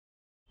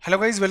Hello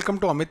guys, welcome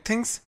to Amit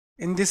Things.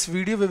 In this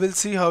video we will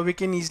see how we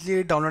can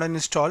easily download and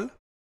install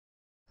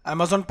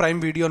Amazon Prime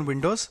Video on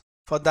Windows.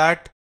 For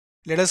that,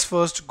 let us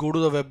first go to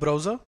the web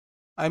browser.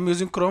 I am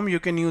using Chrome, you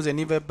can use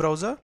any web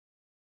browser.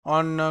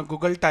 On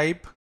Google,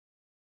 type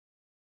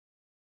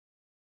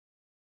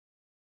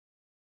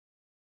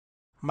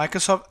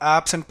Microsoft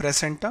Apps and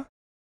press enter.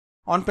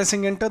 On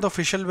pressing enter, the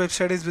official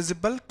website is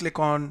visible. Click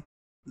on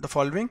the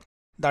following,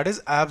 that is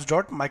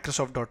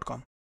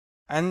apps.microsoft.com,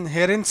 and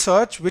here in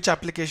search which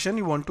application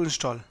you want to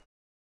install.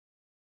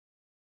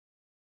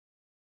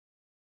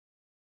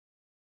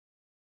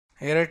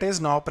 Here it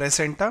is. Now press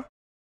enter.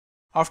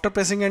 After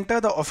pressing enter,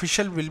 the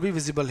official will be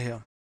visible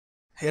here.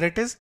 Here it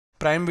is,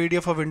 Prime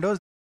Video for Windows.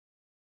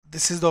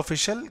 This is the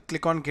official.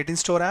 Click on Get in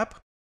Store app.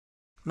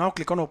 Now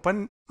click on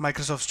Open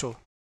Microsoft Store.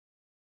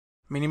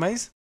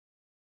 Minimize.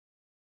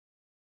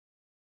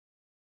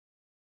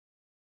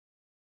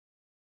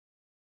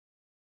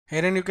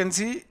 Herein you can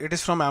see it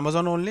is from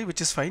Amazon only,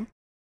 which is fine.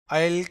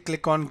 I'll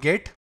click on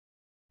Get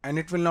and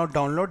it will now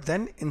download,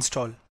 then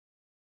install.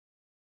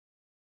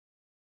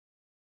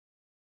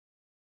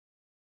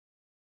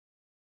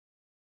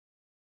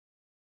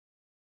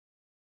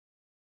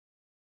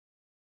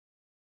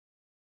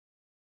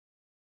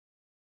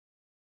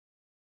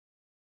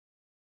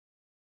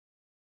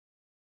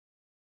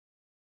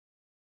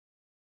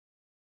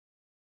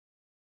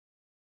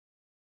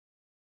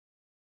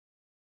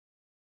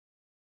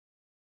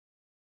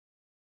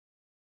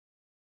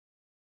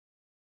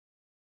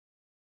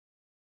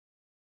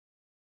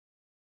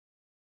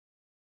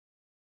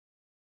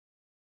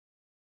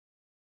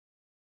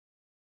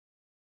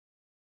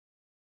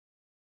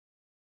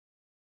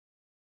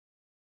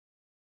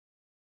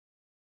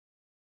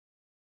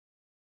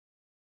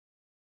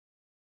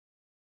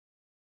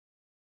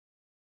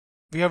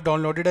 We have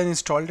downloaded and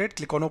installed it.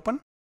 Click on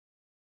Open.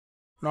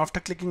 Now after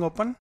clicking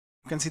Open,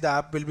 you can see the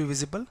app will be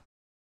visible.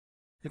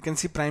 You can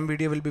see Prime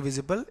Video will be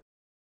visible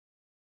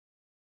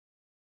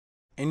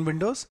in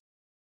Windows.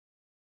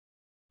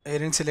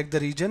 Herein select the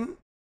region,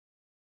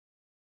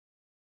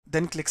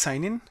 then click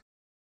Sign In.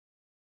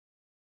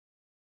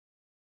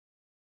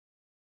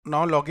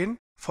 Now log in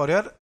for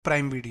your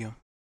Prime Video.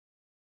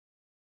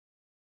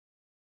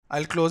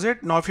 I'll close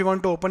it. Now if you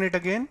want to open it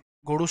again,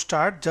 go to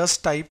Start,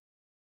 just type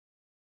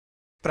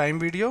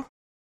Prime Video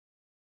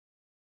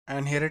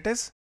and here it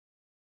is.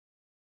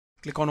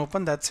 Click on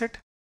Open, that's it,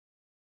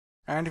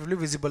 and it will be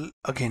visible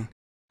again.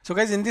 So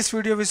guys, in this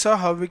video we saw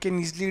how we can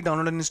easily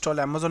download and install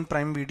Amazon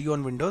Prime Video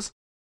on Windows.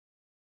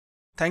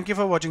 Thank you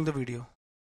for watching the video.